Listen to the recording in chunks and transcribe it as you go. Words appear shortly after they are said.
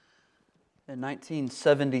In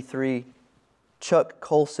 1973, Chuck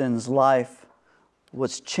Colson's life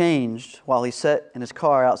was changed while he sat in his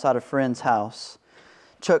car outside a friend's house.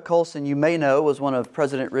 Chuck Colson, you may know, was one of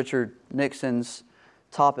President Richard Nixon's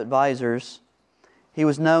top advisors. He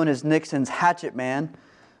was known as Nixon's hatchet man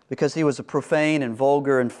because he was a profane and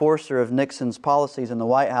vulgar enforcer of Nixon's policies in the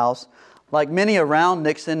White House. Like many around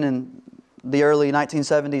Nixon in the early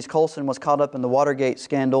 1970s, Colson was caught up in the Watergate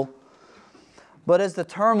scandal. But as the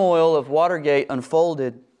turmoil of Watergate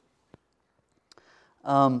unfolded,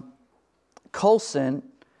 Colson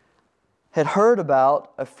had heard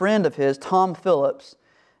about a friend of his, Tom Phillips,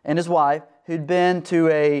 and his wife, who'd been to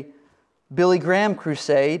a Billy Graham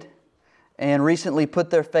crusade and recently put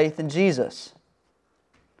their faith in Jesus.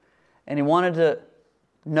 And he wanted to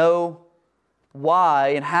know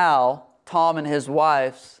why and how Tom and his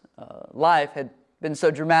wife's life had been so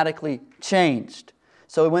dramatically changed.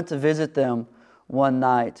 So he went to visit them one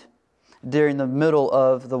night during the middle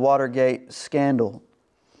of the Watergate scandal.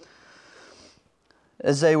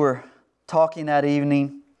 As they were talking that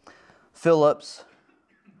evening, Phillips,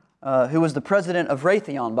 who was the president of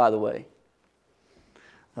Raytheon, by the way,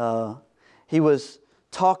 he was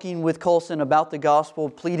talking with Colson about the gospel,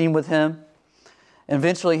 pleading with him. And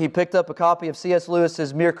eventually he picked up a copy of C.S.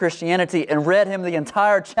 Lewis's Mere Christianity and read him the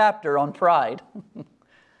entire chapter on pride.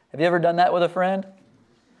 Have you ever done that with a friend?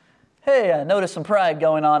 Hey, I noticed some pride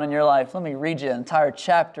going on in your life. Let me read you an entire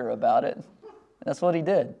chapter about it. That's what he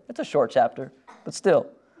did. It's a short chapter, but still.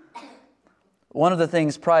 One of the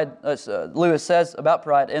things Lewis says about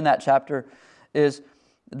pride in that chapter is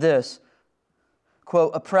this,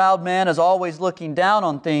 quote, "A proud man is always looking down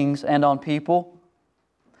on things and on people.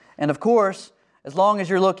 And of course, as long as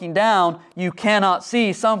you're looking down, you cannot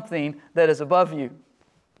see something that is above you."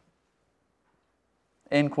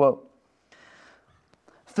 End quote.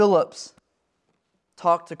 Phillips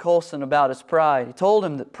talked to Colson about his pride. He told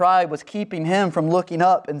him that pride was keeping him from looking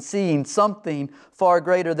up and seeing something far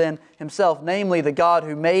greater than himself, namely the God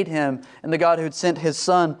who made him and the God who had sent His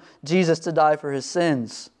Son, Jesus, to die for his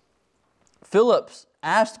sins. Phillips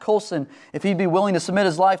asked Colson if he'd be willing to submit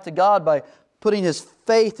his life to God by putting his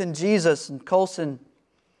faith in Jesus, and Colson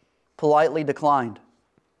politely declined.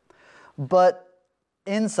 But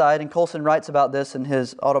inside, and Colson writes about this in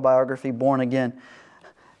his autobiography, Born Again,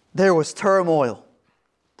 there was turmoil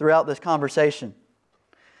throughout this conversation.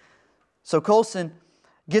 So Colson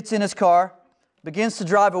gets in his car, begins to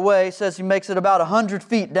drive away, says he makes it about 100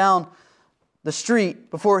 feet down the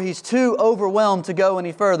street before he's too overwhelmed to go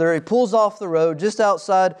any further. He pulls off the road just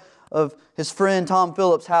outside of his friend Tom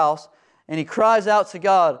Phillips' house, and he cries out to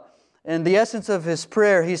God. And the essence of his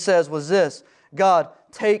prayer, he says, was this: God,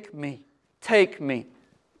 take me, take me,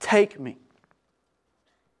 take me.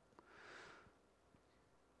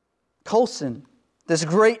 Colson, this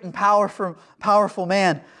great and powerful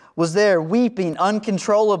man, was there weeping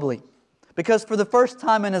uncontrollably because for the first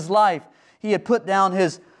time in his life, he had put down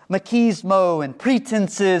his machismo and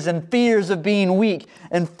pretenses and fears of being weak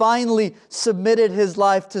and finally submitted his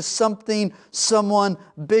life to someone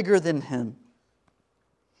bigger than him.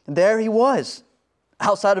 And there he was,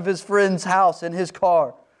 outside of his friend's house, in his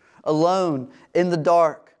car, alone, in the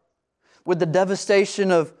dark, with the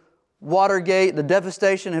devastation of Watergate, the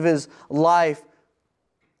devastation of his life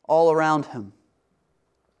all around him.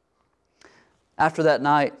 After that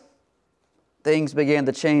night, things began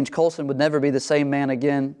to change. Colson would never be the same man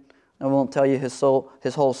again. I won't tell you his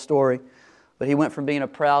whole story, but he went from being a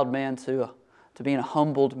proud man to being a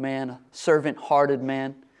humbled man, a servant-hearted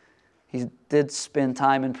man. He did spend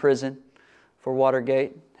time in prison for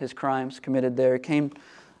Watergate, his crimes committed there. He came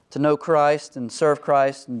to know Christ and serve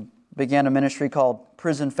Christ and began a ministry called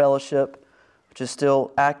Prison Fellowship, which is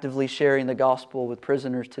still actively sharing the gospel with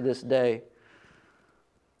prisoners to this day.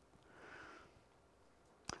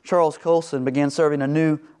 Charles Colson began serving a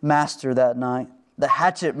new master that night. The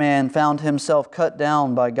hatchet man found himself cut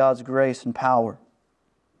down by God's grace and power.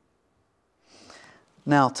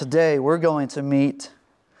 Now, today we're going to meet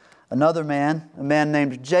another man, a man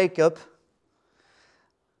named Jacob,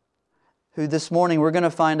 who this morning we're going to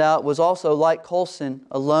find out was also like Colson,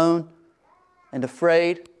 alone and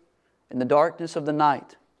afraid in the darkness of the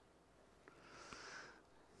night,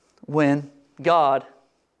 when God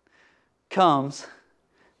comes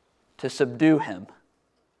to subdue him,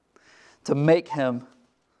 to make him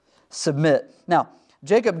submit. Now,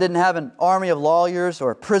 Jacob didn't have an army of lawyers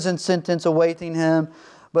or a prison sentence awaiting him,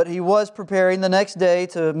 but he was preparing the next day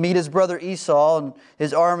to meet his brother Esau and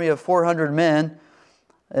his army of 400 men,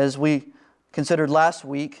 as we considered last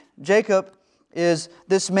week. Jacob is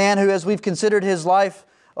this man who, as we've considered his life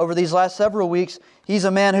over these last several weeks, he's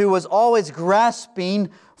a man who was always grasping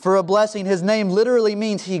for a blessing. His name literally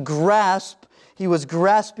means he grasped. He was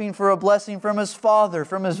grasping for a blessing from his father,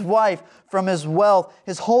 from his wife, from his wealth.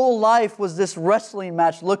 His whole life was this wrestling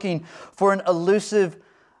match looking for an elusive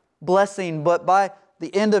blessing. But by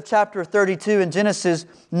the end of chapter 32 in Genesis,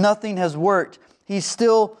 nothing has worked. He's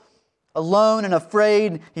still alone and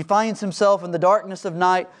afraid. He finds himself in the darkness of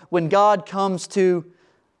night when God comes to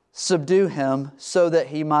subdue him so that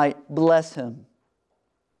He might bless him.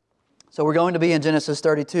 So we're going to be in Genesis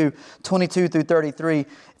 32, 22 through 33.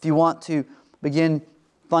 If you want to begin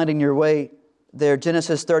finding your way there,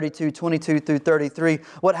 Genesis 32, 22 through 33.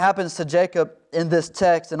 What happens to Jacob in this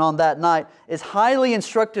text and on that night is highly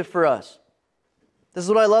instructive for us. This is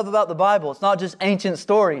what I love about the Bible. It's not just ancient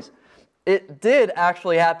stories. It did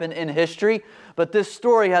actually happen in history, but this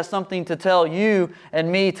story has something to tell you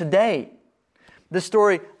and me today. This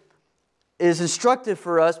story is instructive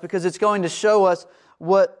for us because it's going to show us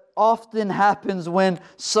what often happens when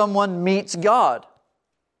someone meets God.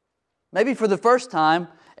 Maybe for the first time,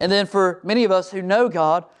 and then for many of us who know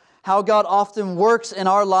God, how God often works in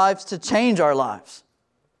our lives to change our lives.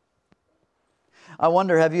 I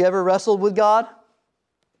wonder, have you ever wrestled with God?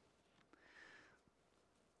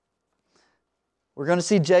 We're going to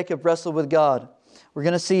see Jacob wrestle with God. We're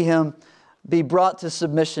going to see him be brought to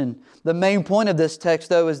submission. The main point of this text,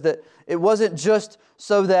 though, is that it wasn't just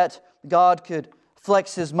so that God could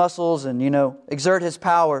flex His muscles and, exert His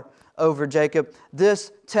power over Jacob.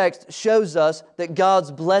 This text shows us that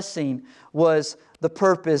God's blessing was the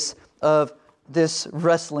purpose of this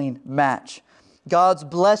wrestling match. God's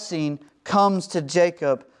blessing comes to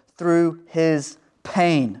Jacob through his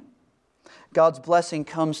pain. God's blessing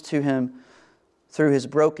comes to him through his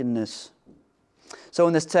brokenness. So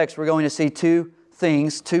in this text, we're going to see two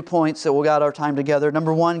points that will guide our time together.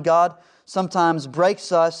 Number one, God sometimes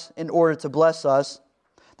breaks us in order to bless us.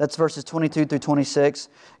 That's verses 22 through 26.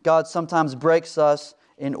 God sometimes breaks us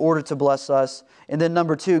in order to bless us. And then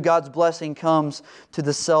number two, God's blessing comes to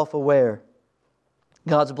the self-aware.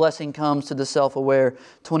 God's blessing comes to the self-aware,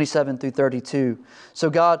 27 through 32. So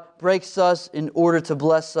God breaks us in order to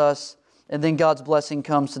bless us, and then God's blessing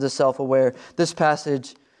comes to the self-aware. This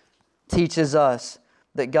passage teaches us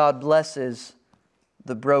that God blesses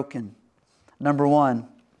the broken. Number one,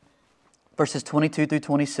 verses 22 through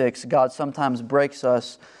 26, God sometimes breaks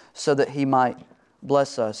us so that He might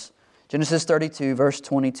bless us. Genesis 32, verse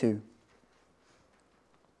 22.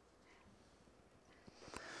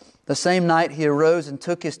 The same night he arose and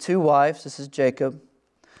took his 2 wives, this is Jacob,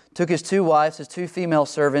 took his 2 wives, his 2 female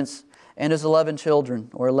servants, and his 11 children,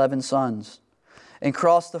 or 11 sons, and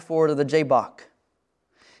crossed the ford of the Jabbok.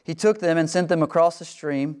 He took them and sent them across the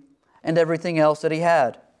stream and everything else that he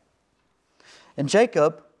had. And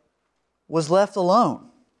Jacob was left alone.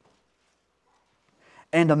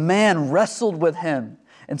 And a man wrestled with him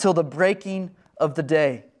until the breaking of the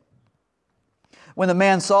day. When the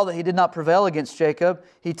man saw that he did not prevail against Jacob,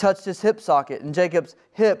 he touched his hip socket, and Jacob's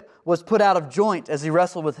hip was put out of joint as he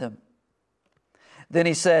wrestled with him. Then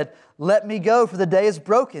he said, "Let me go, for the day is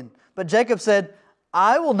broken." But Jacob said,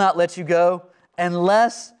 "I will not let you go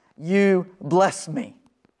unless you bless me."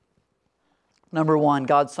 Number one,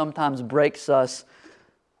 God sometimes breaks us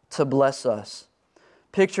to bless us.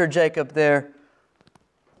 Picture Jacob there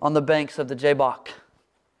on the banks of the Jabbok.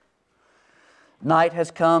 Night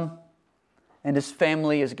has come and his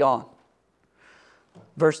family is gone.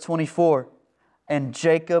 Verse 24, and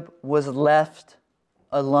Jacob was left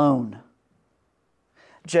alone.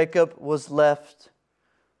 Jacob was left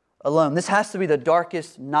alone. This has to be the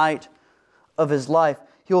darkest night of his life.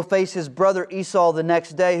 He will face his brother Esau the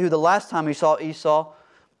next day, who the last time he saw Esau,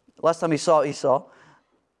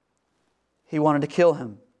 he wanted to kill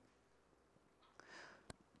him.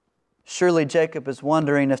 Surely Jacob is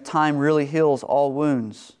wondering if time really heals all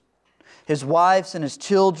wounds. His wives and his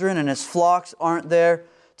children and his flocks aren't there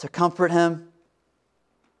to comfort him.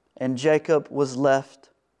 And Jacob was left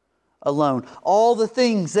alone. All the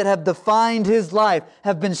things that have defined his life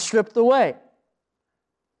have been stripped away.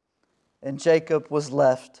 And Jacob was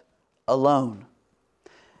left alone.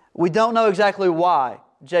 We don't know exactly why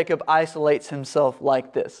Jacob isolates himself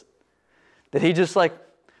like this. Did he just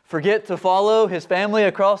forget to follow his family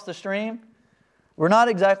across the stream? We're not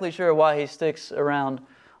exactly sure why he sticks around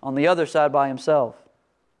on the other side by himself.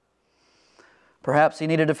 Perhaps he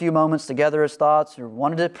needed a few moments to gather his thoughts or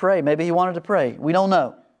wanted to pray. Maybe he wanted to pray. We don't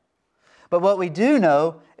know. But what we do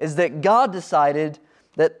know is that God decided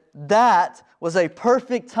that was a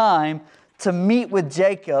perfect time to meet with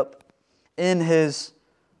Jacob in his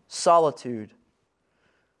solitude.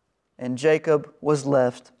 And Jacob was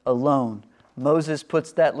left alone. Moses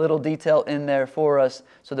puts that little detail in there for us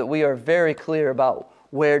so that we are very clear about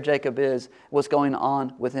where Jacob is, what's going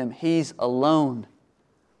on with him. He's alone.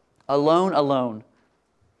 Alone.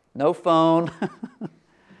 No phone,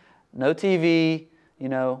 no TV,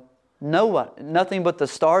 nothing but the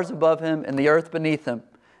stars above him and the earth beneath him.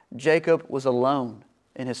 Jacob was alone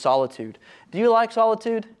in his solitude. Do you like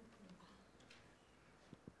solitude?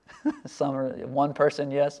 One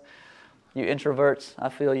person, yes. You introverts, I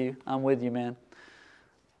feel you. I'm with you, man.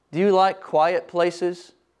 Do you like quiet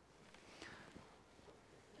places?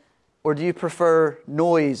 Or do you prefer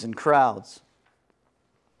noise and crowds?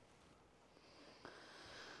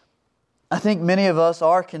 I think many of us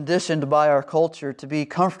are conditioned by our culture to be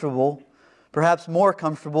comfortable, perhaps more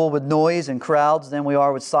comfortable with noise and crowds than we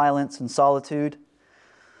are with silence and solitude.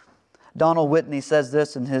 Donald Whitney says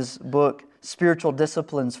this in his book, Spiritual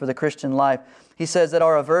Disciplines for the Christian Life. He says that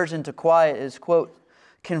our aversion to quiet is, quote,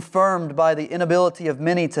 confirmed by the inability of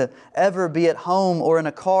many to ever be at home or in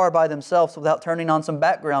a car by themselves without turning on some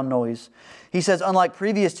background noise. He says, unlike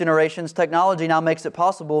previous generations, technology now makes it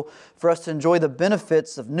possible for us to enjoy the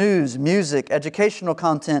benefits of news, music, educational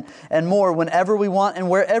content, and more whenever we want and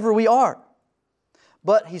wherever we are.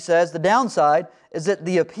 But, he says, the downside is that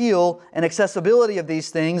the appeal and accessibility of these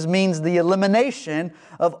things means the elimination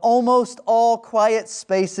of almost all quiet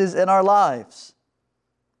spaces in our lives.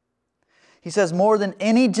 He says, more than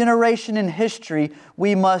any generation in history,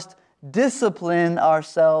 we must discipline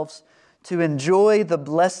ourselves to enjoy the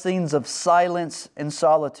blessings of silence and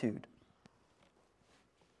solitude.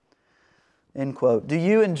 End quote. Do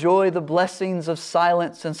you enjoy the blessings of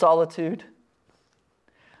silence and solitude?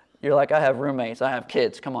 You're like, I have roommates, I have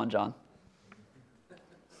kids. Come on, John.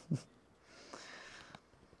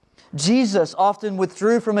 Jesus often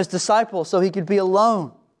withdrew from His disciples so He could be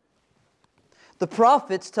alone. The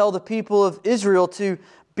prophets tell the people of Israel to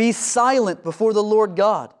be silent before the Lord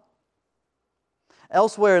God.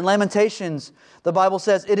 Elsewhere in Lamentations, the Bible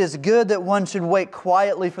says, it is good that one should wait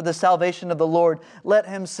quietly for the salvation of the Lord. Let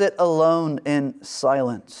him sit alone in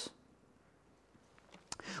silence.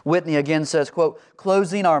 Whitney again says, quote,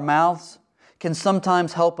 closing our mouths can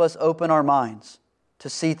sometimes help us open our minds to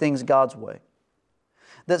see things God's way.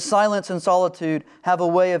 That silence and solitude have a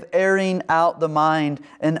way of airing out the mind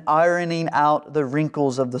and ironing out the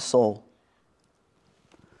wrinkles of the soul.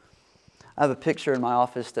 I have a picture in my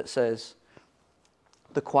office that says,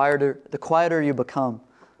 the quieter you become,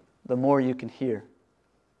 the more you can hear.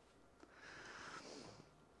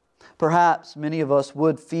 Perhaps many of us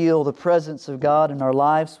would feel the presence of God in our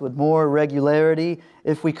lives with more regularity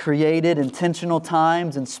if we created intentional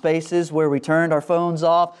times and spaces where we turned our phones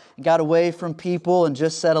off, got away from people, and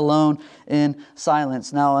just sat alone in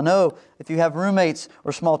silence. Now, I know if you have roommates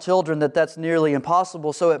or small children that's nearly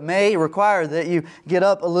impossible, so it may require that you get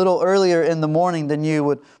up a little earlier in the morning than you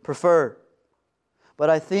would prefer. But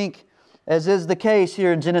I think, as is the case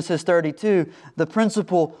here in Genesis 32, the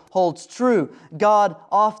principle holds true. God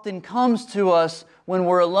often comes to us when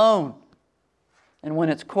we're alone and when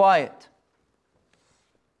it's quiet.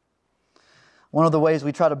 One of the ways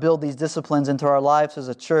we try to build these disciplines into our lives as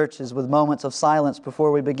a church is with moments of silence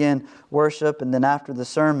before we begin worship and then after the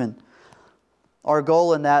sermon. Our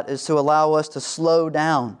goal in that is to allow us to slow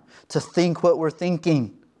down, to think what we're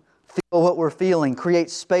thinking, feel what we're feeling, create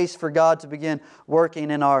space for God to begin working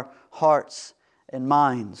in our hearts and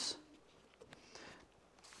minds.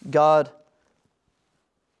 God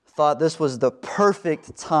thought this was the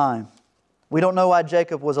perfect time. We don't know why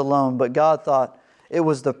Jacob was alone, but God thought it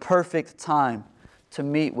was the perfect time to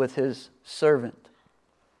meet with His servant.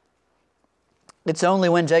 It's only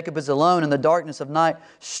when Jacob is alone in the darkness of night,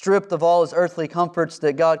 stripped of all his earthly comforts,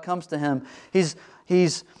 that God comes to him. He's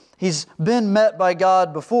been met by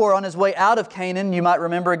God before on his way out of Canaan. You might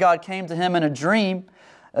remember God came to him in a dream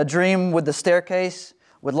with the staircase,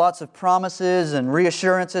 with lots of promises and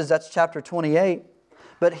reassurances. That's chapter 28.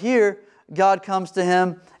 But here, God comes to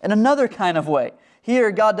him in another kind of way.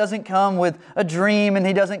 Here, God doesn't come with a dream and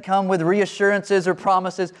He doesn't come with reassurances or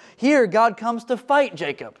promises. Here, God comes to fight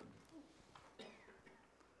Jacob.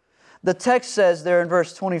 The text says there in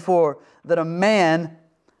verse 24 that a man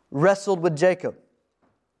wrestled with Jacob.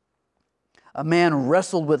 A man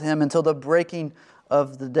wrestled with him until the breaking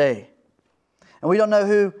of the day. And we don't know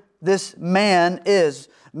who this man is.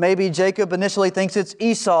 Maybe Jacob initially thinks it's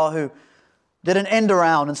Esau who did an end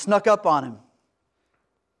around and snuck up on him.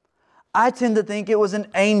 I tend to think it was an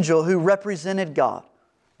angel who represented God,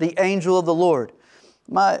 the angel of the Lord.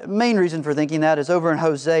 My main reason for thinking that is over in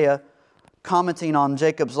Hosea, commenting on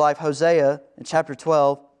Jacob's life. Hosea, in chapter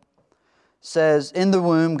 12, says, in the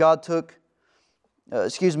womb God took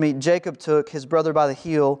Jacob took his brother by the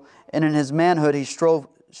heel, and in his manhood he strove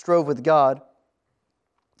with God.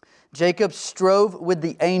 Jacob strove with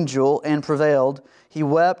the angel and prevailed. He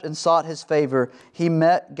wept and sought his favor. He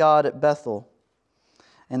met God at Bethel,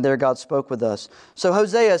 and there God spoke with us. So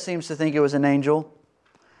Hosea seems to think it was an angel.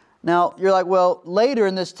 Now, you're like, well, later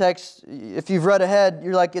in this text, if you've read ahead,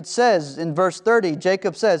 you're like, it says in verse 30,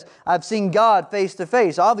 Jacob says, I've seen God face to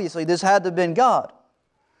face. Obviously, this had to have been God.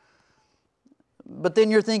 But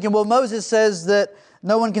then you're thinking, well, Moses says that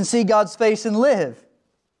no one can see God's face and live.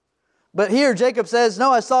 But here, Jacob says,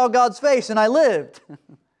 no, I saw God's face and I lived.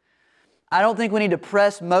 I don't think we need to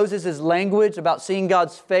press Moses' language about seeing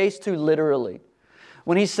God's face too literally.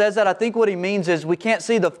 When he says that, I think what he means is we can't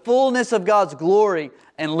see the fullness of God's glory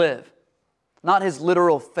and live. Not His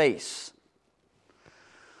literal face.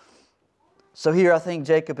 So here I think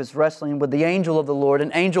Jacob is wrestling with the angel of the Lord,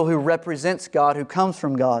 an angel who represents God, who comes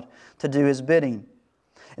from God to do His bidding.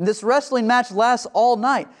 And this wrestling match lasts all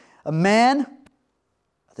night. A man,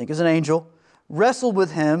 I think is an angel, wrestled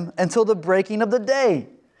with him until the breaking of the day.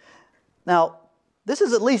 Now, this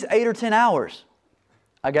is at least 8 or 10 hours.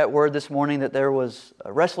 I got word this morning that there was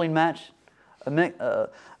a wrestling match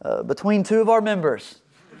between two of our members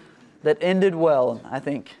that ended well, I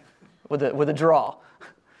think, with a draw.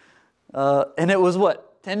 And it was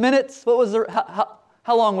what, 10 minutes? What was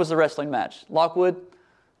how long was the wrestling match? Lockwood?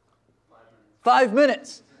 5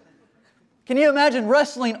 minutes. Can you imagine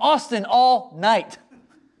wrestling Austin all night?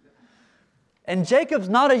 And Jacob's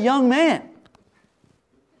not a young man.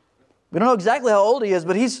 We don't know exactly how old he is,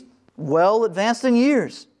 but he's well advanced in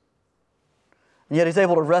years. And yet he's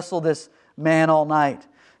able to wrestle this man all night.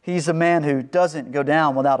 He's a man who doesn't go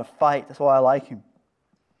down without a fight. That's why I like him.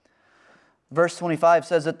 Verse 25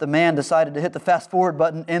 says that the man decided to hit the fast forward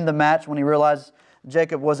button in the match when he realized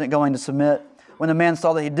Jacob wasn't going to submit. When the man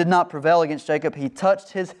saw that he did not prevail against Jacob, he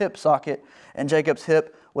touched his hip socket, and Jacob's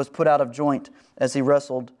hip was put out of joint as he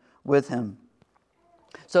wrestled with him.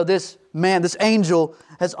 So this man, this angel,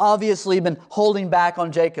 has obviously been holding back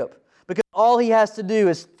on Jacob, because all he has to do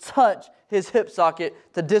is touch his hip socket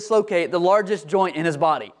to dislocate the largest joint in his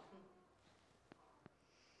body.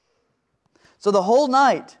 So the whole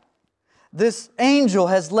night, this angel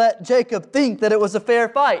has let Jacob think that it was a fair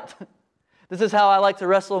fight. This is how I like to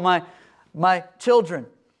wrestle my children.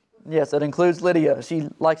 Yes, that includes Lydia. She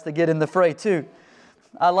likes to get in the fray too.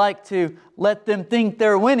 I like to let them think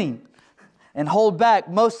they're winning and hold back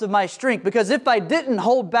most of my strength. Because if I didn't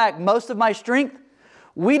hold back most of my strength,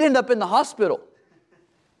 we'd end up in the hospital.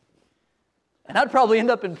 And I'd probably end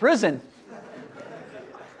up in prison.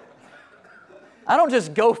 I don't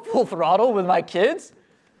just go full throttle with my kids.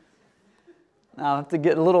 Now I have to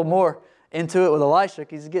get a little more into it with Elisha.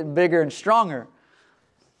 He's getting bigger and stronger.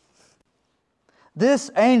 This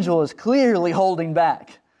angel is clearly holding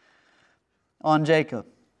back on Jacob.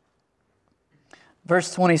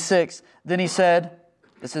 Verse 26, then he said,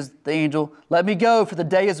 this is the angel, let me go, for the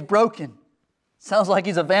day is broken. Sounds like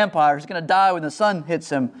he's a vampire. He's going to die when the sun hits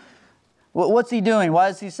him. What's he doing? Why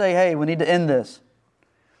does he say, hey, we need to end this?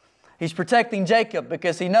 He's protecting Jacob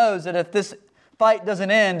because he knows that if this fight doesn't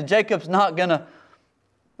end, Jacob's not going to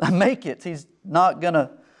make it. He's not going to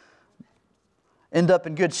end up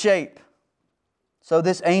in good shape. So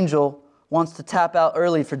this angel wants to tap out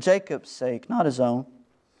early for Jacob's sake, not his own.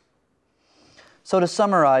 So to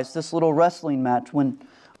summarize this little wrestling match,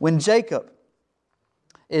 when Jacob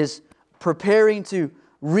is preparing to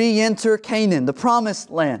re-enter Canaan, the promised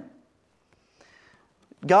land,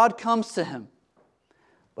 God comes to him.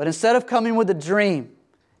 But instead of coming with a dream,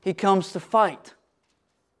 He comes to fight.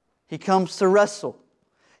 He comes to wrestle.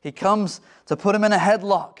 He comes to put him in a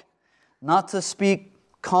headlock, not to speak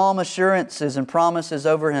calm assurances and promises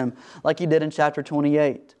over him like He did in chapter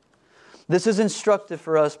 28. This is instructive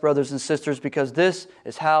for us, brothers and sisters, because this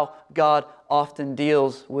is how God often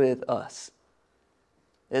deals with us.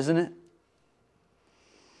 Isn't it?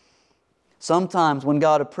 Sometimes when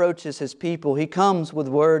God approaches His people, He comes with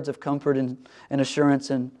words of comfort and assurance,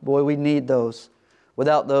 and boy, we need those.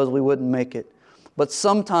 Without those, we wouldn't make it. But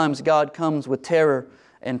sometimes God comes with terror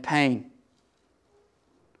and pain.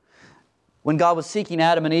 When God was seeking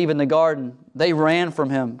Adam and Eve in the garden, they ran from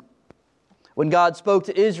Him. When God spoke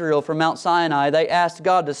to Israel from Mount Sinai, they asked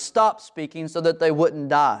God to stop speaking so that they wouldn't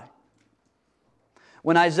die.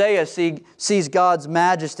 When Isaiah sees God's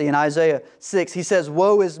majesty in Isaiah 6, he says,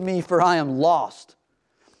 woe is me, for I am lost.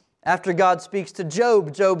 After God speaks to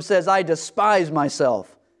Job, Job says, I despise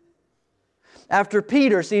myself. After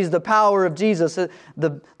Peter sees the power of Jesus,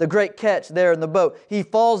 the great catch there in the boat, he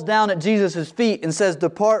falls down at Jesus' feet and says,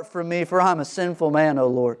 depart from me, for I'm a sinful man, O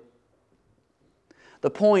Lord. The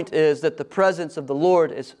point is that the presence of the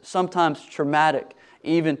Lord is sometimes traumatic,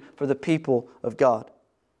 even for the people of God.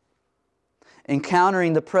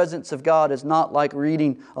 Encountering the presence of God is not like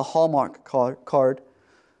reading a Hallmark card.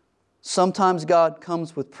 Sometimes God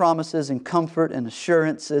comes with promises and comfort and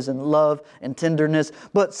assurances and love and tenderness,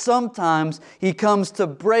 but sometimes He comes to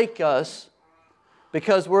break us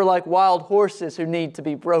because we're like wild horses who need to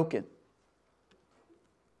be broken.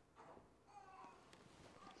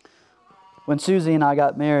 When Susie and I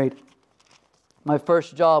got married, my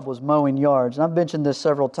first job was mowing yards. And I've mentioned this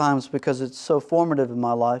several times because it's so formative in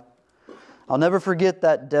my life. I'll never forget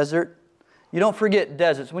that desert. You don't forget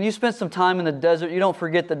deserts. When you spend some time in the desert, you don't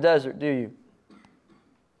forget the desert, do you?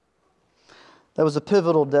 That was a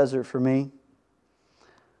pivotal desert for me.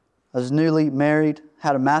 I was newly married,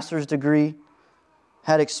 had a master's degree,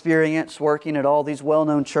 had experience working at all these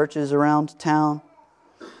well-known churches around town.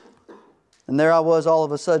 And there I was all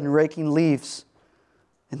of a sudden raking leaves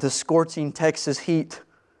in the scorching Texas heat,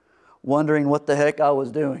 wondering what the heck I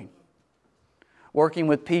was doing. Working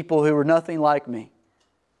with people who were nothing like me.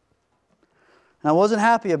 And I wasn't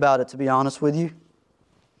happy about it, to be honest with you.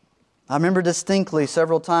 I remember distinctly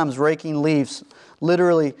several times raking leaves,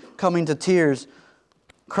 literally coming to tears,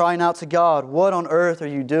 crying out to God, "What on earth are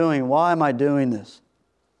you doing? Why am I doing this?"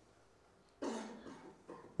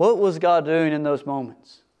 What was God doing in those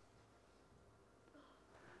moments?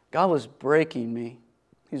 God was breaking me.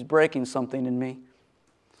 He's breaking something in me.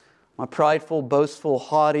 My prideful, boastful,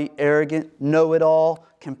 haughty, arrogant, know-it-all,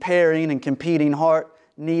 comparing and competing heart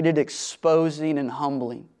needed exposing and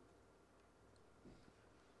humbling.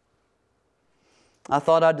 I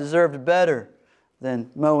thought I deserved better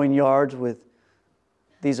than mowing yards with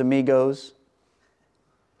these amigos.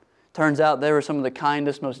 Turns out they were some of the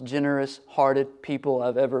kindest, most generous-hearted people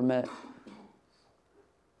I've ever met.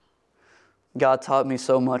 God taught me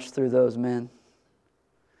so much through those men.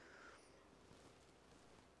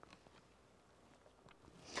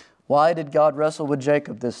 Why did God wrestle with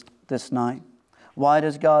Jacob this night? Why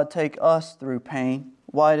does God take us through pain?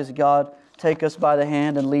 Why does God take us by the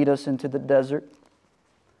hand and lead us into the desert?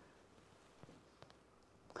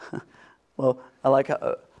 Well, I like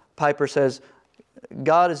how Piper says,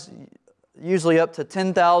 God is usually up to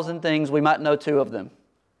 10,000 things. We might know 2 of them.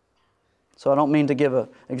 So I don't mean to give an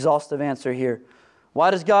exhaustive answer here. Why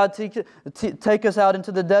does God take us out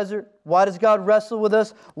into the desert? Why does God wrestle with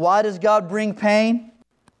us? Why does God bring pain?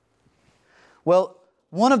 Well,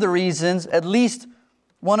 one of the reasons, at least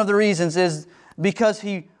one of the reasons, is because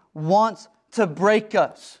He wants to break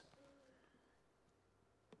us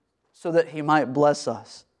so that He might bless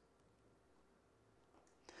us.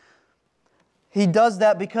 He does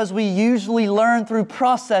that because we usually learn through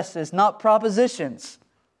processes, not propositions.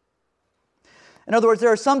 In other words,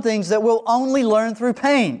 there are some things that we'll only learn through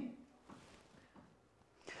pain.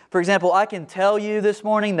 For example, I can tell you this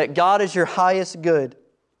morning that God is your highest good.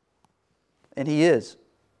 And He is.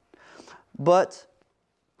 But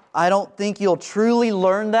I don't think you'll truly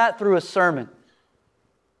learn that through a sermon.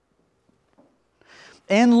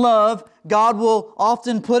 In love, God will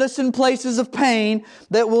often put us in places of pain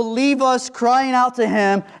that will leave us crying out to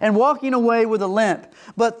Him and walking away with a limp.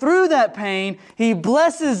 But through that pain, He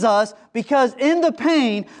blesses us because in the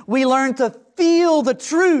pain, we learn to feel the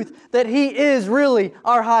truth that He is really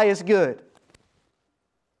our highest good.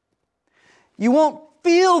 You won't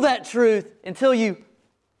feel that truth until you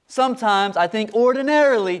sometimes, I think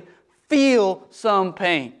ordinarily, feel some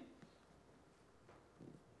pain.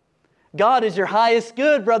 God is your highest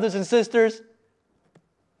good, brothers and sisters.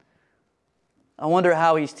 I wonder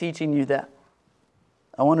how He's teaching you that.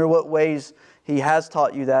 I wonder what ways He has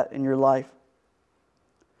taught you that in your life.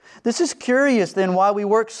 This is curious then why we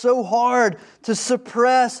work so hard to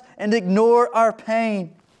suppress and ignore our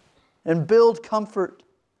pain and build comfort.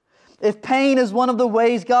 If pain is one of the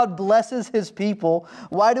ways God blesses His people,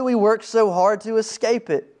 why do we work so hard to escape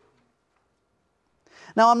it?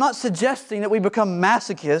 Now, I'm not suggesting that we become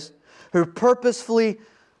masochists who purposefully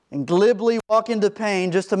and glibly walk into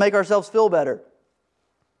pain just to make ourselves feel better.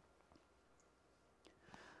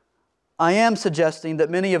 I am suggesting that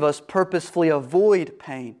many of us purposefully avoid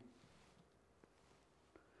pain.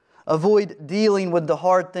 Avoid dealing with the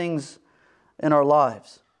hard things in our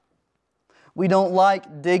lives. We don't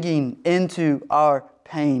like digging into our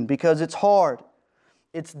pain because it's hard.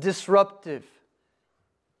 It's disruptive.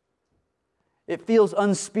 It feels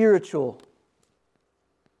unspiritual.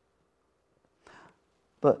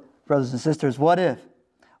 But, brothers and sisters, what if?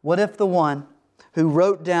 What if the one who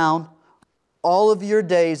wrote down all of your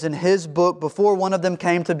days in His book before one of them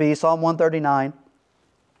came to be, Psalm 139,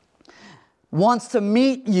 wants to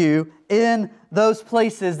meet you in those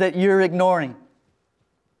places that you're ignoring?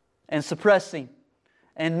 and suppressing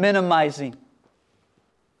and minimizing?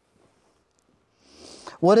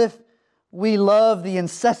 What if we love the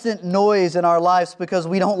incessant noise in our lives because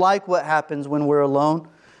we don't like what happens when we're alone?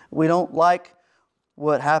 We don't like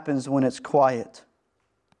what happens when it's quiet.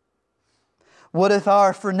 What if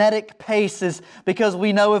our frenetic pace is because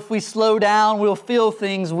we know if we slow down, we'll feel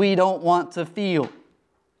things we don't want to feel?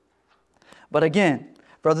 But again,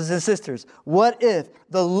 brothers and sisters, what if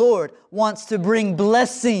the Lord wants to bring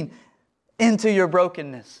blessing into your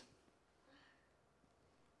brokenness?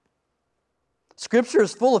 Scripture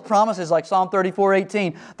is full of promises like Psalm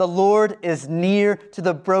 34:18. The Lord is near to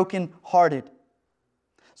the brokenhearted.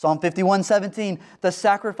 Psalm 51:17. The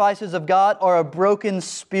sacrifices of God are a broken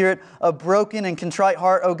spirit, a broken and contrite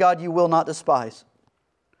heart, O God, you will not despise.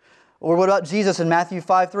 Or what about Jesus in Matthew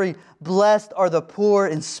 5:3? Blessed are the poor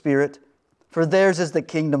in spirit, for theirs is the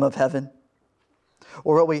kingdom of heaven.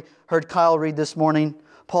 Or what we heard Kyle read this morning,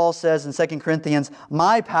 Paul says in 2 Corinthians,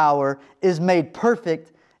 my power is made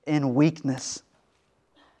perfect in weakness.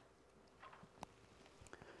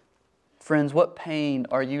 Friends, what pain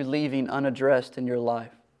are you leaving unaddressed in your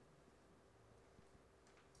life?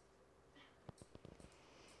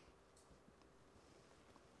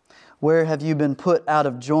 Where have you been put out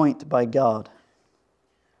of joint by God?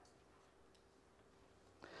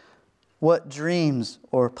 What dreams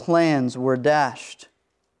or plans were dashed?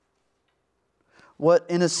 What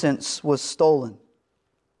innocence was stolen?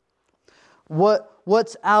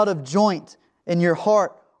 What's out of joint in your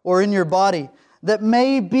heart or in your body that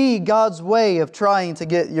may be God's way of trying to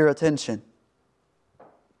get your attention?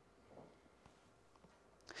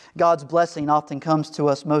 God's blessing often comes to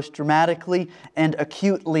us most dramatically and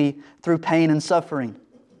acutely through pain and suffering.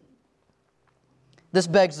 This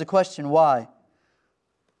begs the question, why?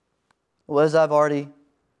 Well, as I've already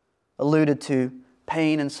alluded to,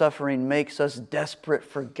 pain and suffering makes us desperate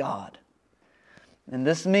for God. And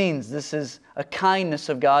this means this is a kindness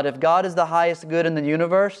of God. If God is the highest good in the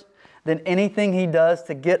universe, then anything He does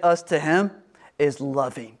to get us to Him is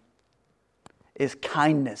loving, is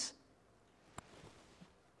kindness.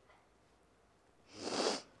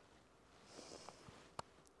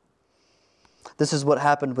 This is what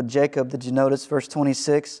happened with Jacob. Did you notice verse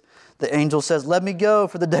 26? The angel says, let me go,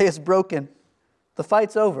 for the day is broken. The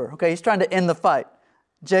fight's over. Okay, he's trying to end the fight.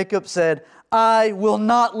 Jacob said, I will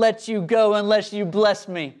not let you go unless you bless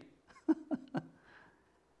me.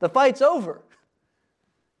 The fight's over.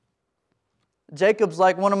 Jacob's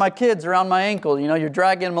like one of my kids around my ankle. You know, you're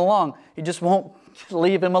dragging him along. He just won't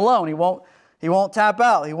leave him alone. He won't tap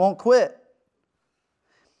out. He won't quit.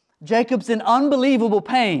 Jacob's in unbelievable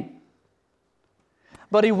pain,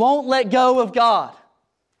 but he won't let go of God.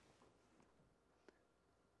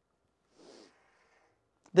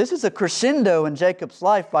 This is a crescendo in Jacob's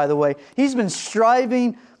life, by the way. He's been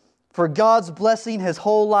striving for God's blessing his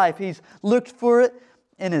whole life. He's looked for it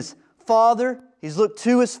in his father. He's looked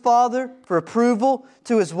to his father for approval,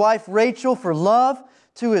 to his wife Rachel for love,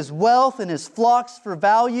 to his wealth and his flocks for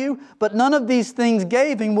value. But none of these things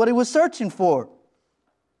gave him what he was searching for.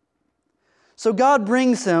 So God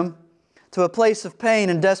brings him to a place of pain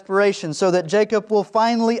and desperation so that Jacob will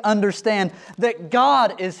finally understand that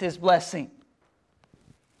God is his blessing.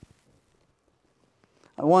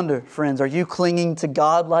 I wonder, friends, are you clinging to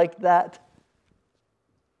God like that?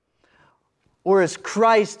 Or is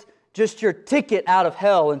Christ just your ticket out of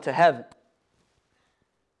hell into heaven?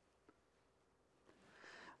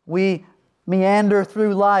 We meander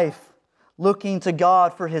through life looking to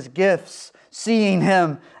God for His gifts, seeing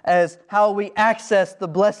Him as how we access the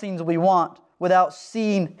blessings we want without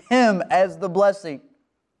seeing Him as the blessing.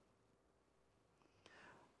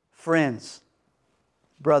 Friends,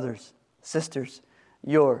 brothers, sisters,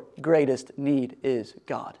 your greatest need is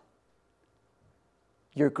God.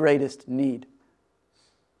 Your greatest need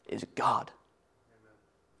is God.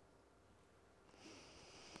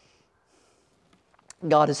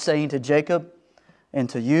 God is saying to Jacob and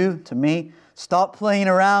to you, to me, stop playing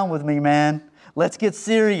around with me, man. Let's get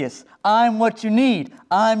serious. I'm what you need.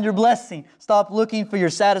 I'm your blessing. Stop looking for your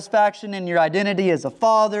satisfaction in your identity as a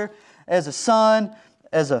father, as a son,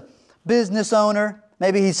 as a business owner.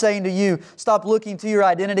 Maybe He's saying to you, stop looking to your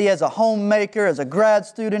identity as a homemaker, as a grad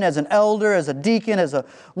student, as an elder, as a deacon, as a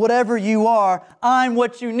whatever you are. I'm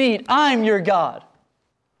what you need. I'm your God.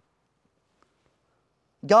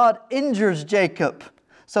 God injures Jacob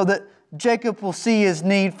so that Jacob will see his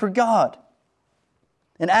need for God.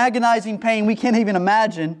 In agonizing pain we can't even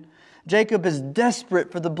imagine, Jacob is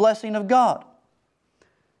desperate for the blessing of God.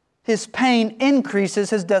 His pain increases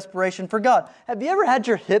his desperation for God. Have you ever had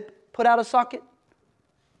your hip put out of socket?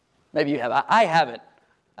 Maybe you have. I haven't.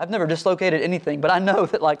 I've never dislocated anything, but I know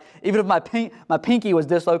that like even if my pinky was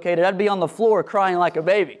dislocated, I'd be on the floor crying like a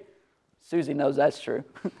baby. Susie knows that's true.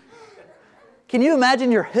 Can you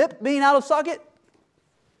imagine your hip being out of socket?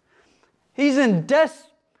 He's in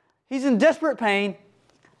desperate pain,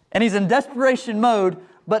 and he's in desperation mode,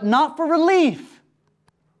 but not for relief.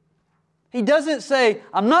 He doesn't say,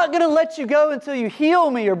 I'm not going to let you go until you heal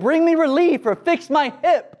me or bring me relief or fix my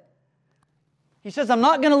hip. He says, I'm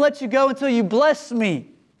not going to let you go until you bless me.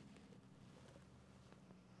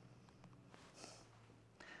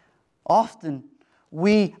 Often,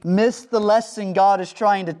 we miss the lesson God is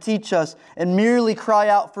trying to teach us and merely cry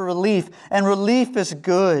out for relief. And relief is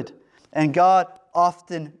good, and God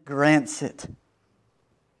often grants it.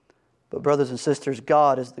 But brothers and sisters,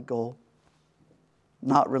 God is the goal,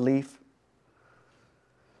 not relief.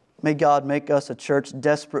 May God make us a church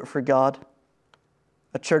desperate for God,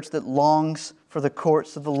 a church that longs for the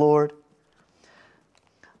courts of the Lord.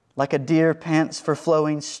 Like a deer pants for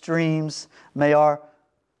flowing streams, may our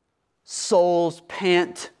souls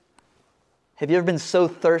pant. Have you ever been so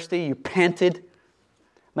thirsty you panted?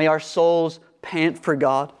 May our souls pant for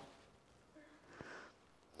God.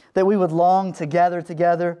 That we would long to gather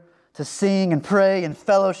together, to sing and pray and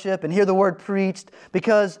fellowship and hear the Word preached,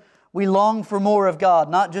 because we long for more of God,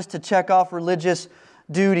 not just to check off religious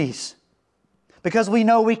duties. Because we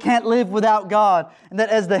know we can't live without God, and that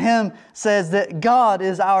as the hymn says, that God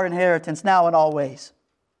is our inheritance now and always.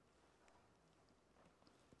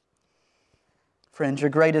 Friends, your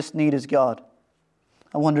greatest need is God.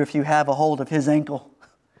 I wonder if you have a hold of His ankle.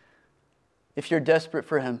 If you're desperate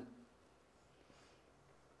for Him.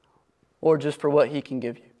 Or just for what He can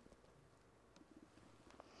give you.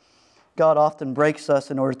 God often breaks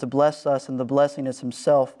us in order to bless us, and the blessing is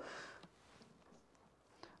Himself.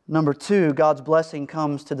 Number 2, God's blessing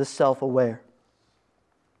comes to the self-aware.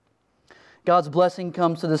 God's blessing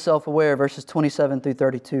comes to the self-aware, verses 27 through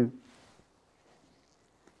 32.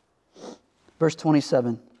 Verse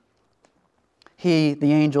 27. He,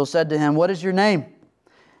 the angel, said to him, "What is your name?"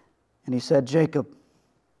 And he said, "Jacob."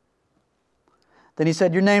 Then he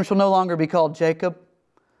said, "Your name shall no longer be called Jacob,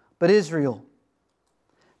 but Israel.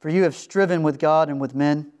 For you have striven with God and with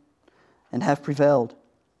men, and have prevailed."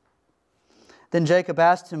 Then Jacob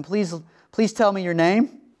asked him, please tell me your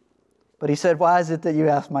name." But he said, "Why is it that you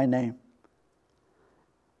ask my name?"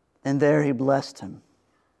 And there he blessed him.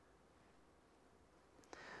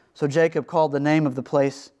 So Jacob called the name of the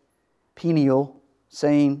place Peniel,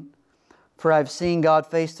 saying, "For I have seen God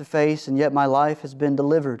face to face, and yet my life has been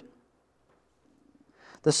delivered."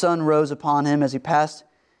 The sun rose upon him as he passed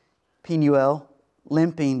Peniel,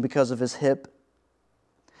 limping because of his hip.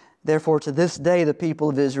 Therefore, to this day, the people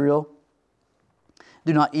of Israel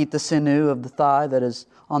do not eat the sinew of the thigh that is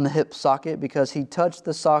on the hip socket, because he touched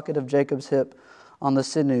the socket of Jacob's hip on the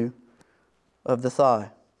sinew of the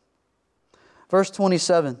thigh. Verse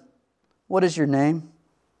 27, what is your name?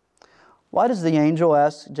 Why does the angel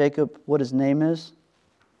ask Jacob what his name is?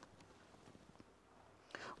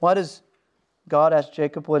 Why does God ask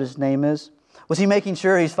Jacob what his name is? Was he making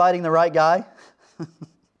sure he's fighting the right guy?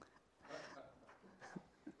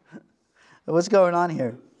 What's going on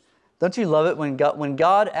here? Don't you love it when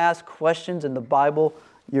God asks questions in the Bible,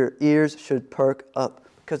 your ears should perk up,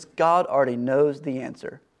 because God already knows the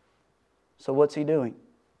answer. So what's He doing?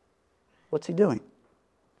 What's He doing?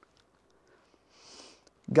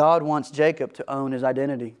 God wants Jacob to own his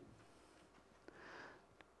identity.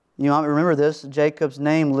 You might remember this. Jacob's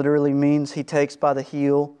name literally means he takes by the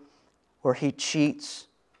heel, or he cheats.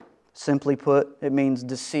 Simply put, it means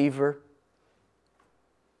deceiver.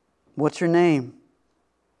 What's your name?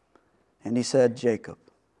 And he said, Jacob.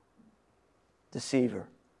 Deceiver.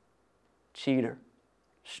 Cheater.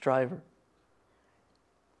 Striver.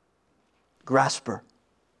 Grasper.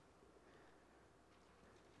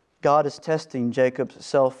 God is testing Jacob's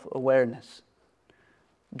self-awareness.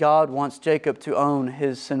 God wants Jacob to own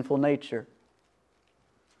his sinful nature.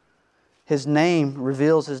 His name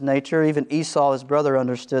reveals his nature. Even Esau, his brother,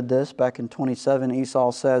 understood this. Back in 27,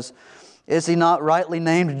 Esau says, "Is he not rightly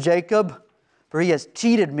named Jacob? For he has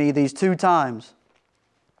cheated me these 2 times."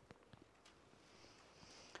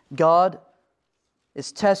 God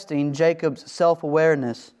is testing Jacob's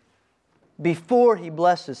self-awareness before He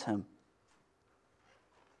blesses him.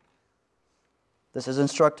 This is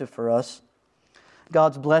instructive for us.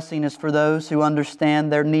 God's blessing is for those who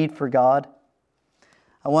understand their need for God.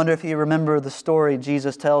 I wonder if you remember the story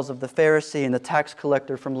Jesus tells of the Pharisee and the tax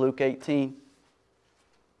collector from Luke 18.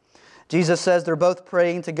 Jesus says they're both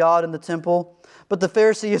praying to God in the temple, but the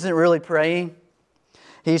Pharisee isn't really praying.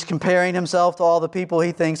 He's comparing himself to all the people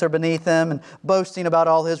he thinks are beneath him and boasting about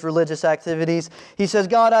all his religious activities. He says,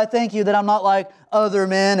 God, I thank you that I'm not like other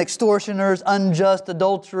men, extortioners, unjust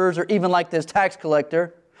adulterers, or even like this tax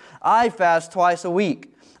collector. I fast twice a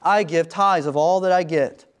week. I give tithes of all that I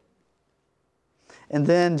get. And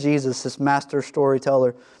then Jesus, this master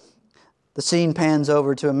storyteller, the scene pans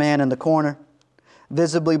over to a man in the corner,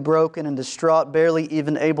 visibly broken and distraught, barely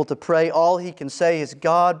even able to pray. All he can say is,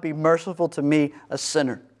 God, be merciful to me, a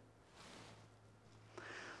sinner.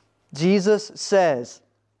 Jesus says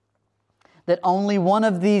that only one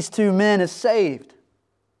of these two men is saved.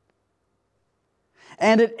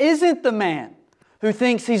 And it isn't the man who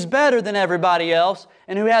thinks he's better than everybody else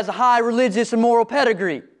and who has a high religious and moral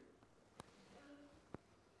pedigree.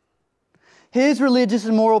 His religious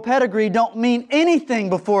and moral pedigree don't mean anything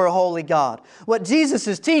before a holy God. What Jesus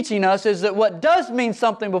is teaching us is that what does mean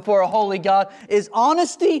something before a holy God is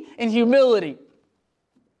honesty and humility.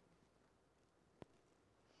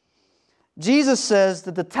 Jesus says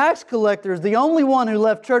that the tax collector is the only one who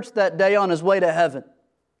left church that day on his way to heaven.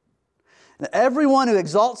 Everyone who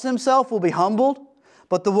exalts himself will be humbled,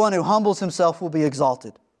 but the one who humbles himself will be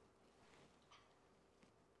exalted.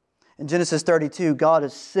 In Genesis 32, God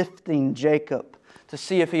is sifting Jacob to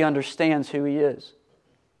see if he understands who he is.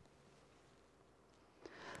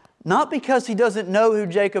 Not because he doesn't know who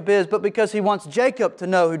Jacob is, but because he wants Jacob to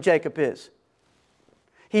know who Jacob is.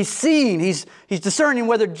 He's seeing, he's discerning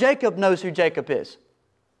whether Jacob knows who Jacob is.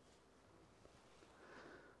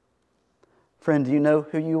 Friend, do you know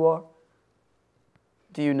who you are?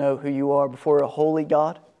 Do you know who you are before a holy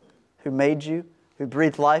God who made you? Who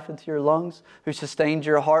breathed life into your lungs, who sustained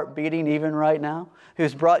your heart beating even right now,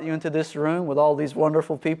 who's brought you into this room with all these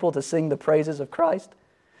wonderful people to sing the praises of Christ?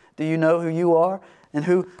 Do you know who you are and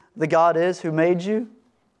who the God is who made you?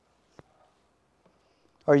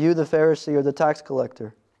 Are you the Pharisee or the tax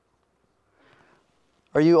collector?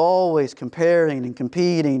 Are you always comparing and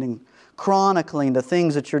competing and chronicling the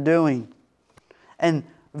things that you're doing? And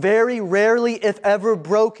very rarely, if ever,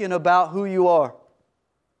 broken about who you are.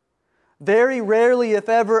 Very rarely, if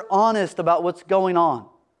ever, honest about what's going on.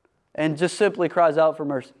 And just simply cries out for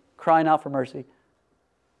mercy. Crying out for mercy.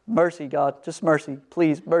 Mercy, God. Just mercy.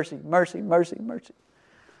 Please, mercy, mercy, mercy, mercy.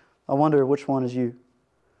 I wonder which one is you.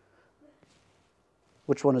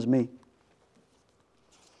 Which one is me?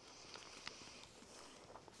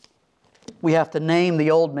 We have to name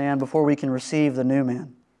the old man before we can receive the new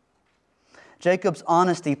man. Jacob's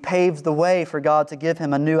honesty paves the way for God to give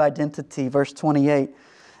him a new identity. Verse 28.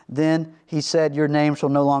 Then he said, your name shall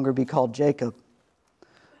no longer be called Jacob,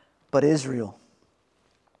 but Israel.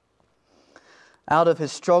 Out of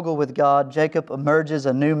his struggle with God, Jacob emerges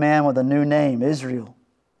a new man with a new name, Israel.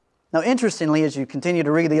 Now, interestingly, as you continue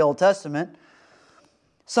to read the Old Testament,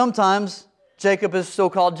 sometimes Jacob is still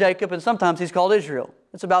called Jacob and sometimes he's called Israel.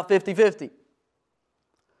 It's about 50-50.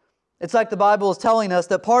 It's like the Bible is telling us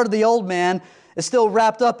that part of the old man is still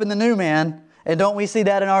wrapped up in the new man. And don't we see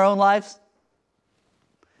that in our own lives?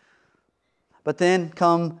 But then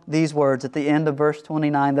come these words at the end of verse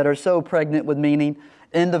 29 that are so pregnant with meaning.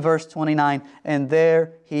 End of verse 29, and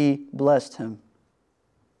there he blessed him.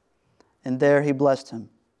 And there he blessed him.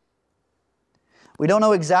 We don't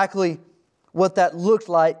know exactly what that looked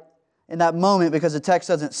like in that moment because the text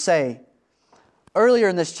doesn't say. Earlier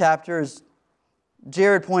in this chapter, as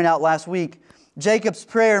Jared pointed out last week, Jacob's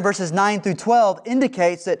prayer in verses 9 through 12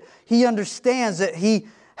 indicates that he understands that he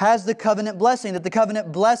has the covenant blessing, that the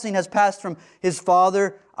covenant blessing has passed from his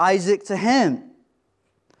father Isaac to him.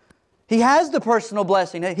 He has the personal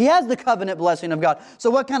blessing. He has the covenant blessing of God. So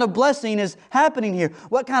what kind of blessing is happening here?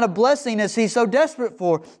 What kind of blessing is he so desperate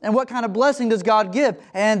for? And what kind of blessing does God give?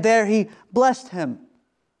 And there he blessed him.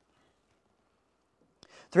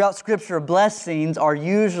 Throughout Scripture, blessings are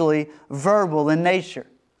usually verbal in nature.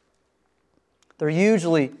 They're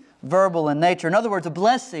usually verbal in nature. In other words, a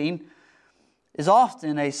blessing is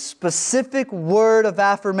often a specific word of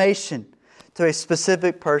affirmation to a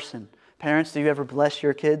specific person. Parents, do you ever bless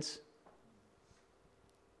your kids?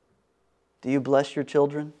 Do you bless your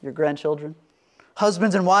children, your grandchildren?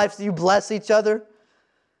 Husbands and wives, do you bless each other?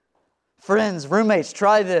 Friends, roommates,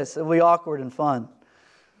 try this. It'll be awkward and fun.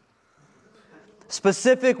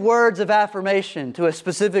 Specific words of affirmation to a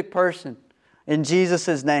specific person in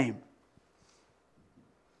Jesus' name.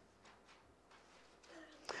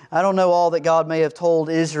 I don't know all that God may have told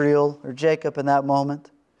Israel or Jacob in that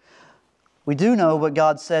moment. We do know what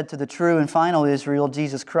God said to the true and final Israel,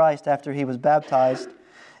 Jesus Christ, after He was baptized.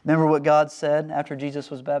 Remember what God said after Jesus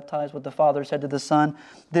was baptized? What the Father said to the Son?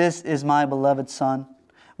 This is my beloved Son,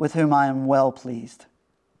 with whom I am well pleased.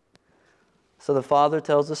 So the Father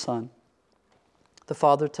tells the Son, The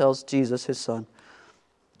Father tells Jesus, His Son,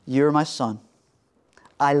 "You're my Son.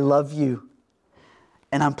 I love you,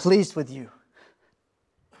 and I'm pleased with you.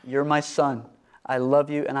 You're my Son. I love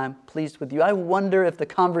you, and I'm pleased with you." I wonder if the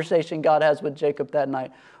conversation God has with Jacob that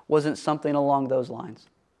night wasn't something along those lines.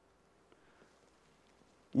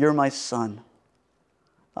 You're my Son.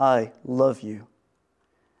 I love you,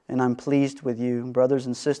 and I'm pleased with you. Brothers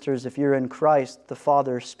and sisters, if you're in Christ, the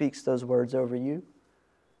Father speaks those words over you.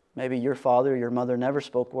 Maybe your father or your mother never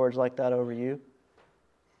spoke words like that over you.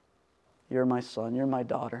 You're my son. You're my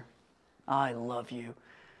daughter. I love you,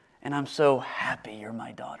 and I'm so happy you're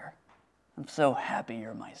my daughter. I'm so happy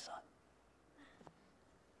you're my son.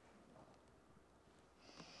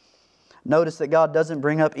 Notice that God doesn't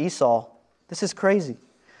bring up Esau. This is crazy.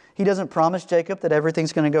 He doesn't promise Jacob that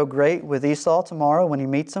everything's going to go great with Esau tomorrow when he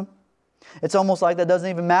meets him. It's almost like that doesn't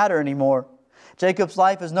even matter anymore. Jacob's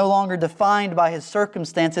life is no longer defined by his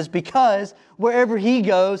circumstances because wherever he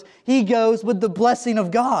goes with the blessing of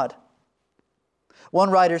God. One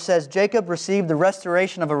writer says, Jacob received the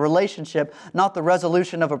restoration of a relationship, not the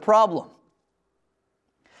resolution of a problem.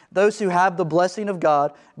 Those who have the blessing of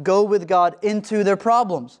God go with God into their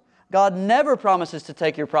problems. God never promises to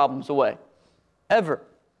take your problems away, ever.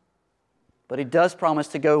 But He does promise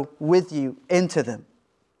to go with you into them.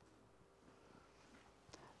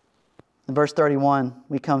 In verse 31,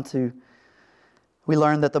 we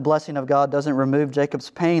learn that the blessing of God doesn't remove Jacob's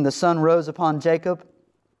pain. The sun rose upon Jacob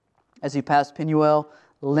as he passed Penuel,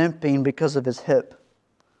 limping because of his hip.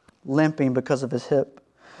 Limping because of his hip.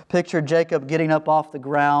 Picture Jacob getting up off the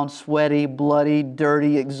ground, sweaty, bloody,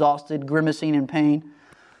 dirty, exhausted, grimacing in pain.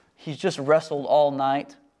 He's just wrestled all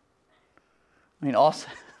night. I mean,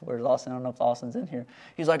 Austin, where's Austin? I don't know if Austin's in here.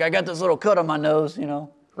 He's like, I got this little cut on my nose,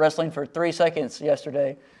 wrestling for 3 seconds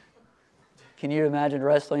yesterday. Can you imagine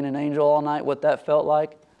wrestling an angel all night, what that felt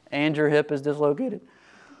like? And your hip is dislocated.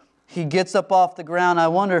 He gets up off the ground. I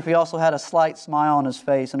wonder if he also had a slight smile on his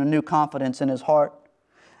face and a new confidence in his heart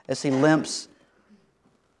as he limps.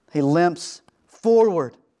 He limps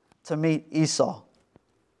forward to meet Esau.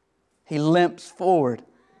 He limps forward.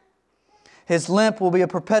 His limp will be a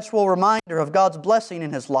perpetual reminder of God's blessing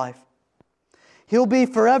in his life. He'll be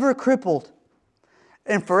forever crippled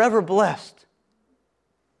and forever blessed.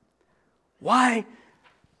 Why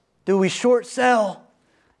do we short sell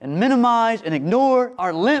and minimize and ignore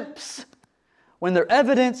our limps when they're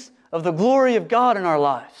evidence of the glory of God in our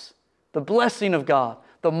lives, the blessing of God,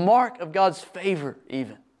 the mark of God's favor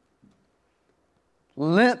even?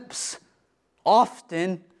 Limps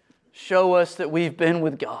often show us that we've been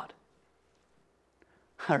with God.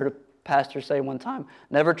 I heard a pastor say one time,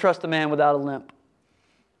 never trust a man without a limp.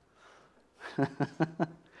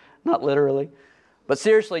 Not literally. But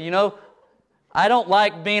seriously, I don't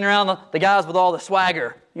like being around the guys with all the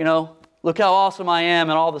swagger, Look how awesome I am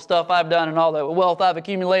and all the stuff I've done and all the wealth I've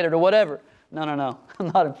accumulated or whatever. No. I'm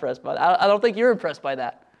not impressed by that. I don't think you're impressed by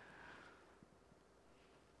that.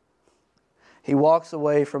 He walks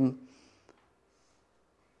away from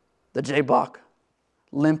the Jabbok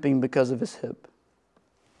limping because of his hip.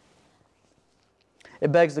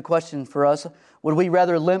 It begs the question for us, would we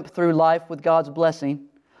rather limp through life with God's blessing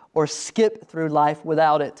or skip through life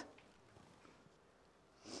without it?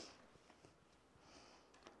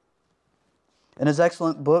 In his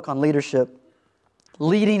excellent book on leadership,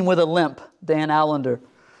 Leading with a Limp, Dan Allender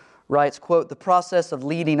writes, quote, "The process of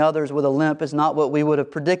leading others with a limp is not what we would have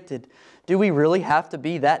predicted. Do we really have to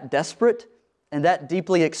be that desperate and that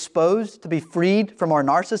deeply exposed to be freed from our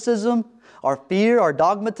narcissism, our fear, our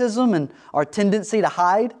dogmatism, and our tendency to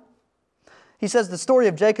hide?" He says the story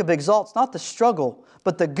of Jacob exalts not the struggle,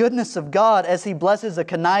 but the goodness of God as He blesses a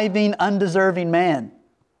conniving, undeserving man.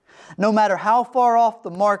 No matter how far off the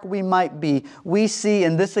mark we might be, we see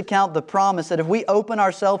in this account the promise that if we open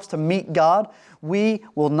ourselves to meet God, we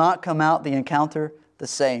will not come out the encounter the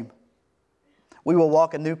same. We will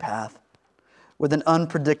walk a new path with an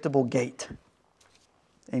unpredictable gait.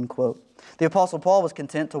 End quote. The Apostle Paul was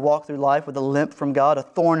content to walk through life with a limp from God, a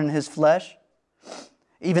thorn in his flesh,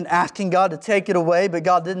 even asking God to take it away, but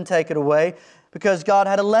God didn't take it away because God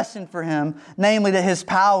had a lesson for him, namely that His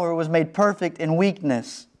power was made perfect in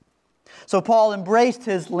weakness. So Paul embraced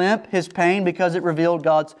his limp, his pain, because it revealed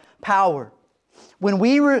God's power. When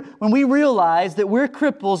we realize that we're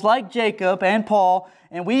cripples like Jacob and Paul,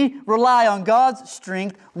 and we rely on God's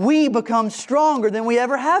strength, we become stronger than we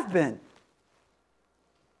ever have been.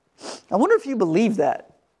 I wonder if you believe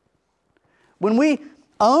that. When we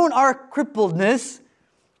own our crippledness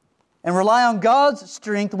and rely on God's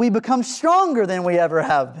strength, we become stronger than we ever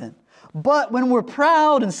have been. But when we're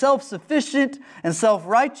proud and self-sufficient and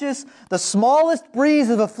self-righteous, the smallest breeze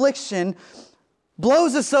of affliction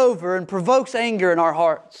blows us over and provokes anger in our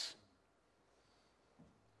hearts.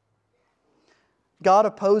 God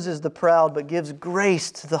opposes the proud but gives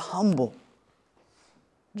grace to the humble,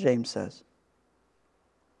 James says.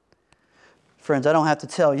 Friends, I don't have to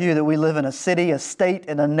tell you that we live in a city, a state,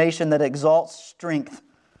 and a nation that exalts strength.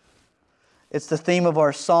 It's the theme of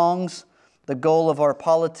our songs, the goal of our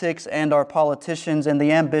politics and our politicians, and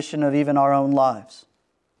the ambition of even our own lives.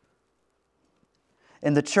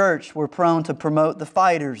 In the church, we're prone to promote the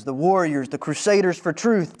fighters, the warriors, the crusaders for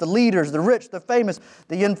truth, the leaders, the rich, the famous,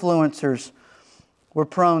 the influencers. We're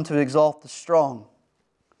prone to exalt the strong.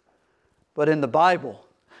 But in the Bible,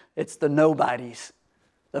 it's the nobodies,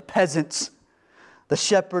 the peasants, the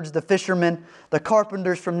shepherds, the fishermen, the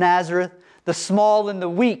carpenters from Nazareth, the small and the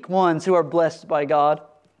weak ones who are blessed by God.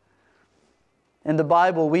 In the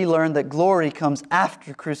Bible, we learn that glory comes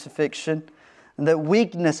after crucifixion and that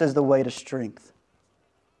weakness is the way to strength.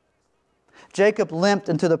 Jacob limped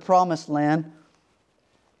into the promised land,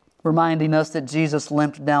 reminding us that Jesus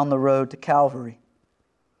limped down the road to Calvary.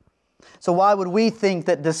 So why would we think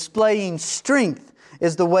that displaying strength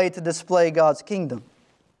is the way to display God's kingdom?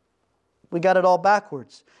 We got it all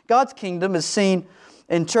backwards. God's kingdom is seen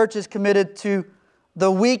in churches committed to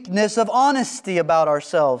the weakness of honesty about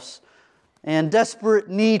ourselves and desperate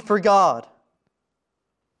need for God.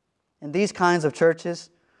 And these kinds of churches,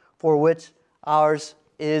 for which ours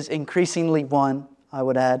is increasingly one, I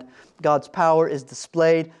would add, God's power is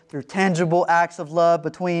displayed through tangible acts of love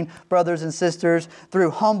between brothers and sisters,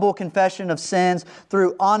 through humble confession of sins,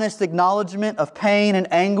 through honest acknowledgement of pain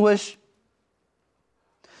and anguish,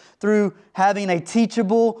 through having a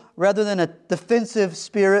teachable rather than a defensive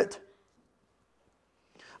spirit,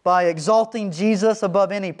 by exalting Jesus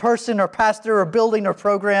above any person or pastor or building or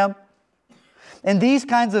program. In these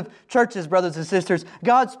kinds of churches, brothers and sisters,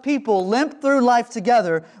 God's people limp through life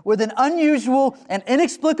together with an unusual and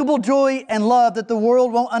inexplicable joy and love that the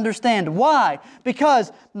world won't understand. Why?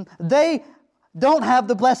 Because they don't have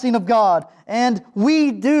the blessing of God, and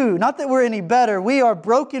we do. Not that we're any better. We are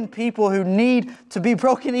broken people who need to be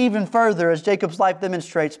broken even further, as Jacob's life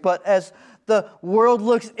demonstrates. But as the world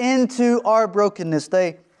looks into our brokenness,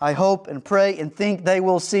 I hope and pray and think they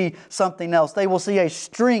will see something else. They will see a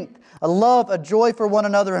strength, a love, a joy for one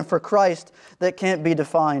another and for Christ that can't be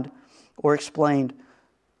defined or explained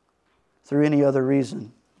through any other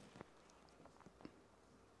reason.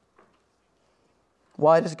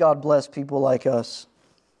 Why does God bless people like us?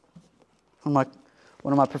 One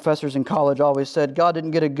of my professors in college always said, God didn't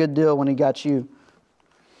get a good deal when He got you.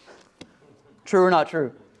 True or not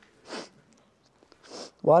true?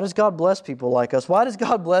 Why does God bless people like us? Why does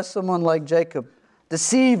God bless someone like Jacob?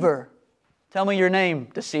 Deceiver. Tell me your name,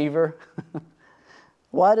 deceiver.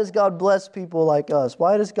 Why does God bless people like us?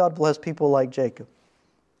 Why does God bless people like Jacob?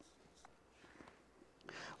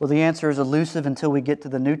 Well, the answer is elusive until we get to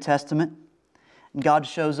the New Testament. And God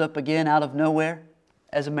shows up again out of nowhere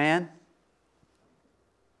as a man.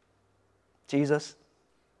 Jesus,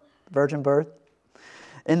 virgin birth.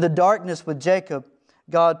 In the darkness with Jacob,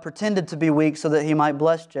 God pretended to be weak so that He might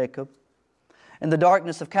bless Jacob. In the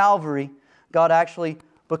darkness of Calvary, God actually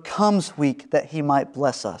becomes weak that He might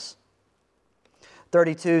bless us.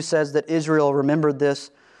 32 says that Israel remembered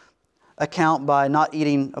this account by not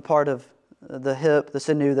eating a part of the hip, the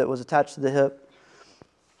sinew that was attached to the hip.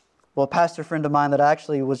 Well, a pastor friend of mine that I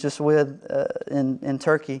actually was just with in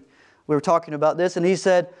Turkey, we were talking about this, and he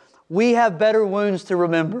said, we have better wounds to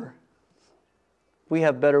remember. We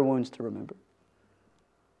have better wounds to remember.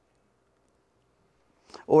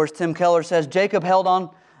 Or as Tim Keller says, Jacob held on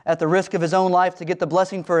at the risk of his own life to get the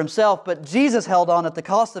blessing for himself, but Jesus held on at the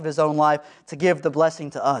cost of His own life to give the blessing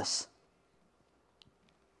to us.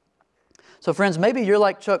 So friends, maybe you're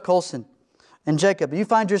like Chuck Colson and Jacob. You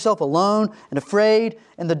find yourself alone and afraid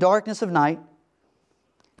in the darkness of night.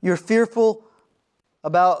 You're fearful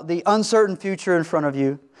about the uncertain future in front of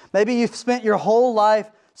you. Maybe you've spent your whole life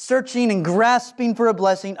searching and grasping for a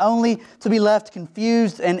blessing only to be left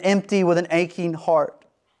confused and empty with an aching heart.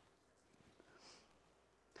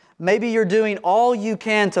 Maybe you're doing all you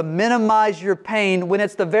can to minimize your pain when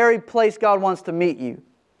it's the very place God wants to meet you.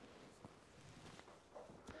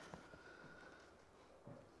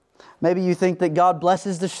 Maybe you think that God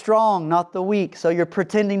blesses the strong, not the weak, so you're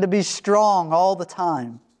pretending to be strong all the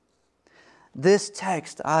time. This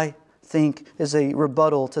text, I think, is a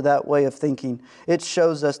rebuttal to that way of thinking. It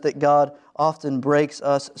shows us that God often breaks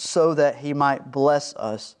us so that He might bless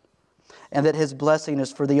us, and that His blessing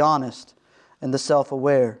is for the honest and the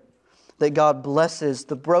self-aware. That God blesses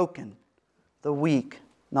the broken, the weak,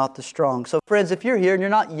 not the strong. So friends, if you're here and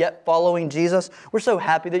you're not yet following Jesus, we're so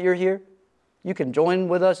happy that you're here. You can join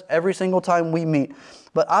with us every single time we meet.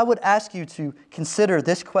 But I would ask you to consider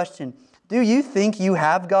this question. Do you think you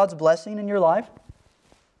have God's blessing in your life?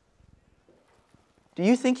 Do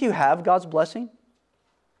you think you have God's blessing?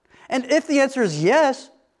 And if the answer is yes,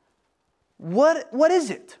 what is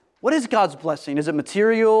it? What is God's blessing? Is it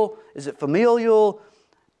material? Is it familial?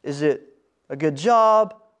 Is it a good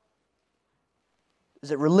job?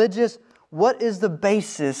 Is it religious? What is the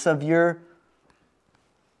basis of your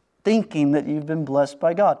thinking that you've been blessed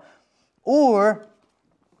by God? Or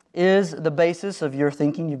is the basis of your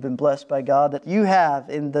thinking you've been blessed by God that you have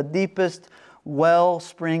in the deepest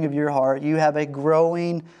wellspring of your heart, you have a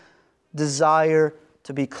growing desire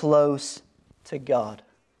to be close to God?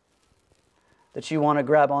 That you want to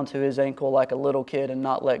grab onto His ankle like a little kid and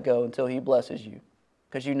not let go until He blesses you,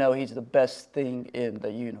 because you know He's the best thing in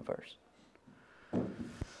the universe.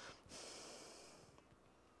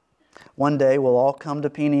 One day we'll all come to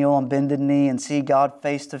Peniel on bended knee and see God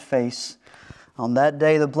face to face. On that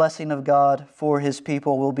day, the blessing of God for His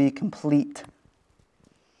people will be complete.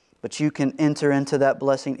 But you can enter into that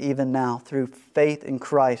blessing even now through faith in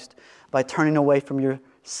Christ, by turning away from your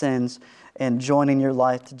sins and joining your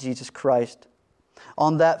life to Jesus Christ.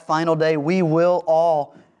 On that final day, we will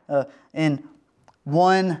all, in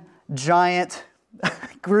one giant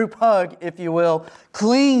group hug, if you will,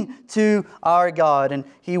 cling to our God, and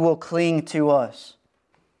He will cling to us.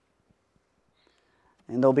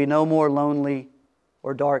 And there'll be no more lonely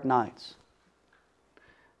or dark nights.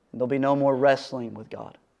 And there'll be no more wrestling with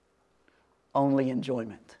God. Only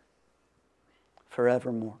enjoyment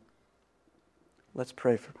forevermore. Let's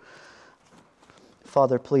pray.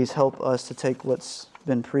 Father, please help us to take what's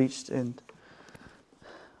been preached and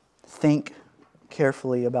think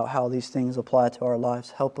carefully about how these things apply to our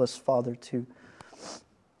lives. Help us, Father, to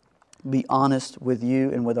be honest with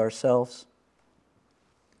You and with ourselves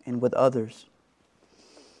and with others.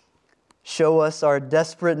 Show us our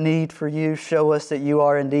desperate need for You. Show us that You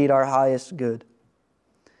are indeed our highest good.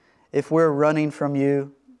 If we're running from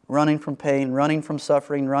You, running from pain, running from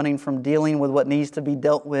suffering, running from dealing with what needs to be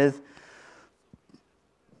dealt with,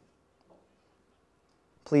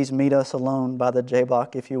 please meet us alone by the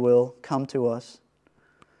Jabbok, if You will. Come to us.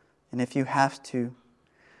 And if You have to,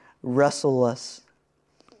 wrestle us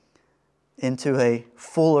into a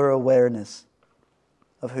fuller awareness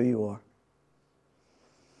of who You are.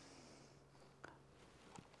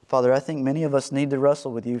 Father, I think many of us need to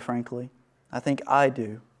wrestle with You, frankly. I think I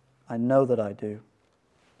do. I know that I do.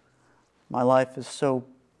 My life is so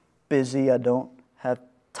busy, I don't have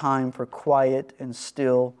time for quiet and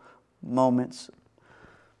still moments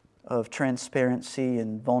of transparency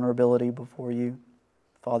and vulnerability before You.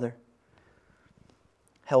 Father,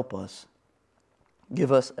 help us.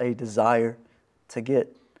 Give us a desire to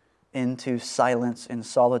get into silence and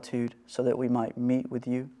solitude so that we might meet with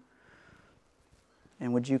You.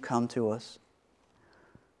 And would You come to us?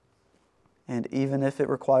 And even if it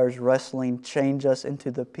requires wrestling, change us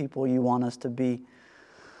into the people You want us to be,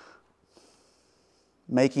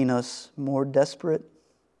 making us more desperate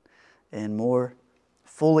and more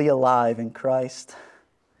fully alive in Christ,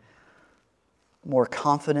 more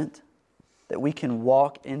confident that we can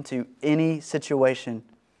walk into any situation,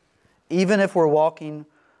 even if we're walking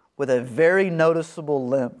with a very noticeable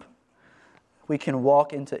limp. We can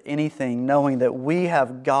walk into anything knowing that we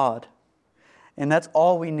have God, and that's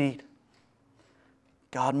all we need.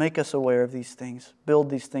 God, make us aware of these things. Build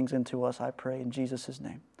these things into us, I pray, in Jesus'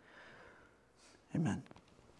 name. Amen.